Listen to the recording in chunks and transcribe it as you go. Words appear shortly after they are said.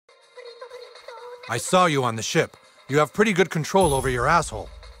I saw you on the ship. You have pretty good control over your asshole.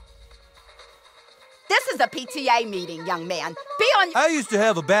 This is a PTA meeting, young man. Be on... I used to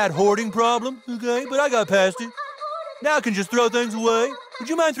have a bad hoarding problem, okay, but I got past it. Now I can just throw things away. Would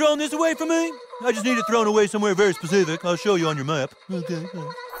you mind throwing this away for me? I just need it thrown away somewhere very specific. I'll show you on your map. Okay.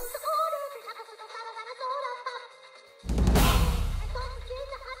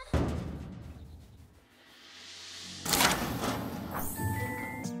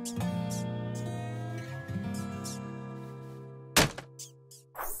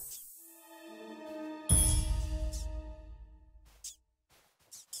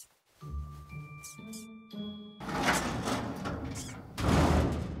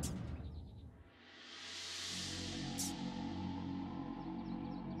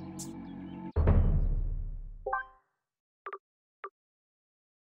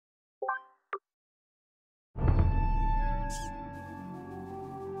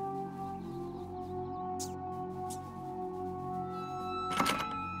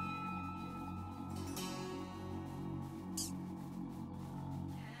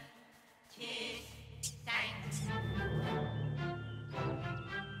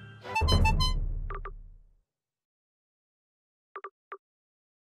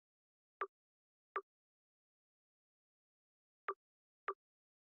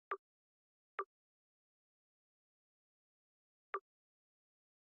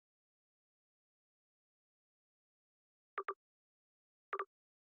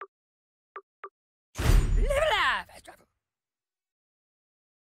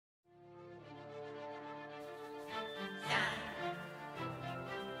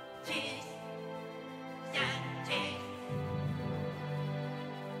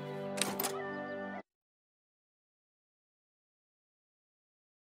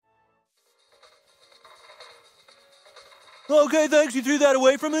 Okay, thanks. You threw that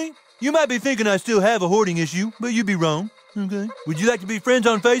away from me? You might be thinking I still have a hoarding issue, but you'd be wrong. Okay. Would you like to be friends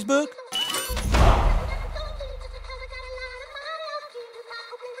on Facebook?